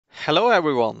Hello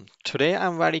everyone. Today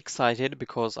I'm very excited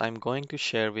because I'm going to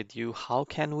share with you how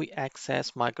can we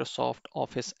access Microsoft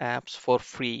Office apps for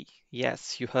free.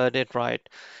 Yes, you heard it right.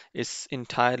 It's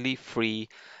entirely free,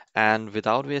 and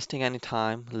without wasting any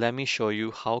time, let me show you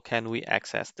how can we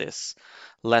access this.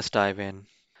 Let's dive in.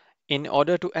 In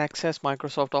order to access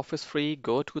Microsoft Office free,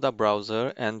 go to the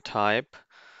browser and type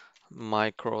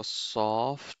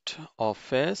Microsoft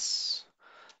Office.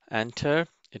 Enter.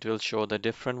 It will show the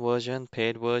different version,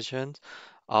 paid versions.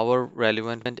 Our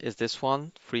relevant is this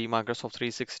one, free Microsoft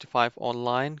 365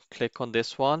 online. Click on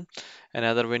this one.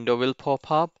 Another window will pop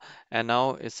up, and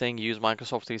now it's saying use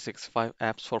Microsoft 365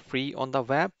 apps for free on the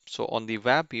web. So on the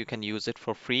web, you can use it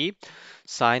for free.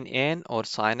 Sign in or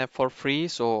sign up for free.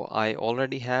 So I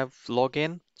already have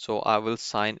login, so I will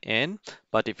sign in.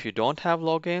 But if you don't have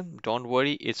login, don't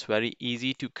worry, it's very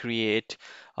easy to create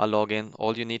a login.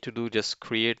 All you need to do just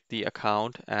create the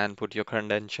account and put your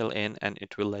credential in and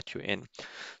it will let you in.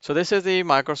 So this is the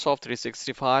Microsoft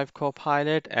 365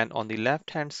 Copilot, and on the left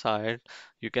hand side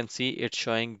you can see it's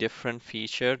showing different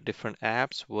feature, different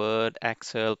apps, Word,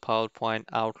 Excel, PowerPoint,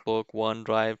 Outlook,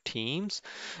 OneDrive, Teams,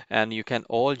 and you can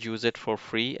all use it for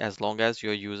free as long as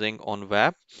you're using on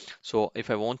web. So if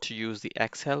I want to use the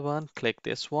Excel one, click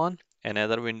this one.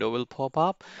 Another window will pop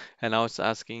up, and now it's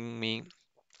asking me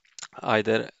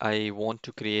either I want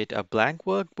to create a blank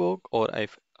workbook or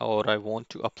I want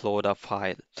to upload a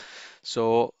file.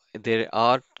 So there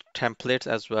are templates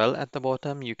as well at the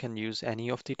bottom. You can use any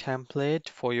of the template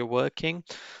for your working.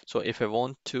 So if I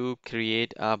want to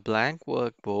create a blank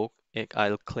workbook,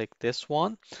 I'll click this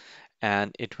one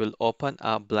and it will open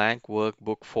a blank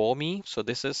workbook for me. So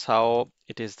this is how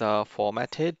it is the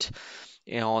formatted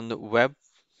on the web.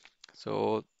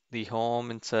 So the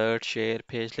home, insert, share,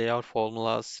 page layout,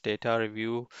 formulas, data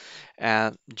review,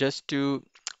 and just to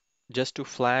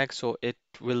flag, so it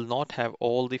will not have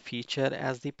all the feature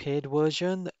as the paid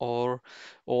version or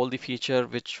all the feature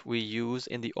which we use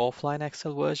in the offline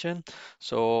Excel version.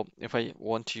 So if I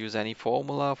want to use any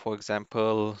formula, for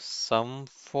example, sum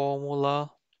formula,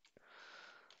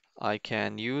 I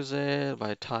can use it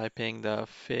by typing the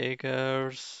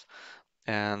figures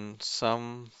and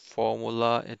sum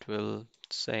formula. It will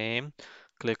same.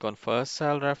 Click on first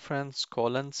cell reference,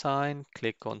 colon sign,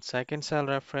 click on second cell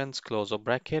reference, close a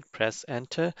bracket, press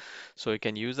enter. So you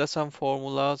can use the sum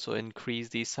formula, so increase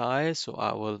the size. So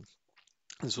I will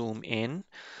zoom in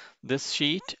this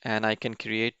sheet and I can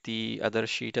create the other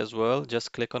sheet as well.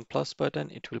 Just click on plus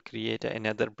button, it will create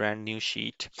another brand new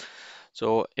sheet.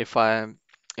 So if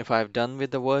I've done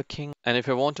with the working, and if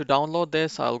I want to download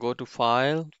this, I'll go to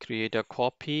File, create a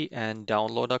copy, and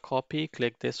download a copy.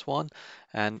 Click this one,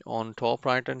 and on top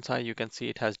right hand side, you can see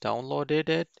it has downloaded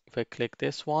it. If I click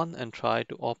this one and try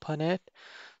to open it,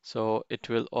 so it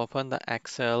will open the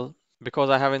Excel. Because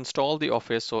I have installed the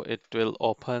Office, so it will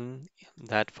open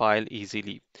that file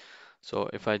easily.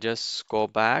 So if I just go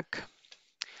back,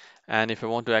 and if I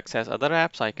want to access other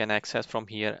apps, I can access from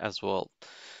here as well.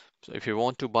 So if you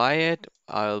want to buy it,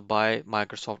 I'll buy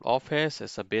Microsoft Office.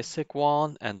 It's a basic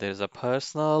one, and there's a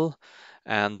personal,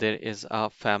 and there is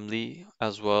a family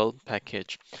as well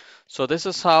package. So this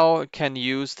is how you can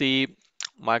use the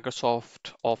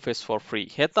Microsoft Office for free.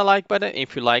 Hit the like button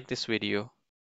if you like this video.